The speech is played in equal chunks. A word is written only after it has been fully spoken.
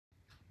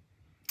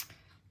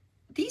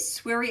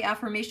These Sweary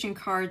Affirmation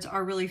cards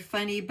are really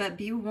funny, but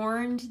be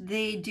warned,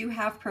 they do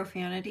have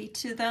profanity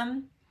to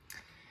them.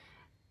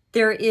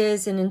 There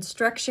is an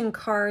instruction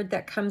card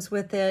that comes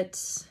with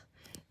it.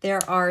 There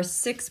are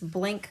 6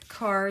 blank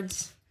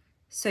cards,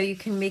 so you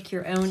can make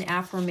your own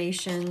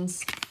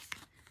affirmations.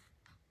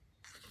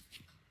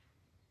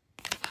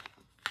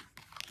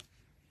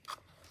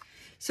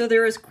 So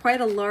there is quite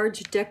a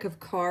large deck of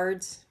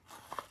cards.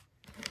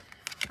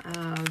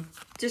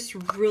 Just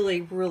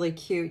really, really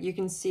cute. You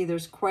can see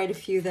there's quite a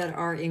few that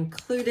are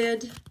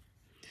included.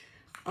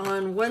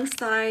 On one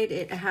side,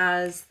 it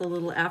has the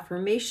little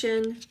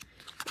affirmation,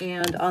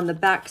 and on the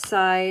back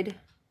side,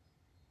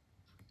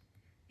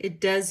 it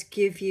does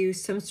give you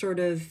some sort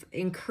of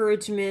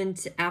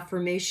encouragement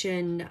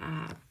affirmation,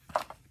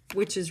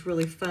 which is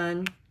really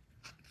fun.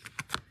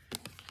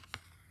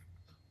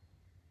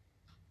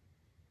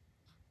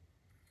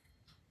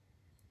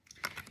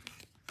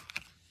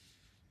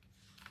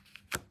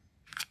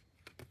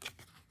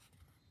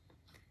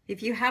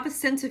 If you have a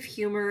sense of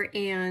humor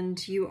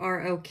and you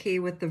are okay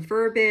with the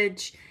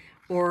verbiage,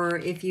 or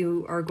if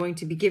you are going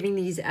to be giving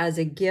these as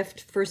a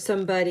gift for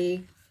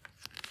somebody,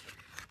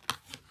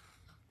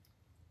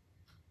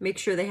 make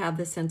sure they have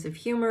the sense of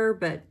humor,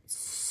 but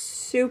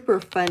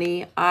super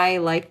funny. I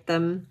like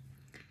them.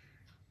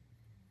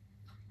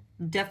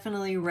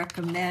 Definitely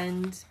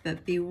recommend,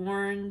 but be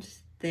warned,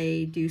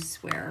 they do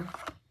swear.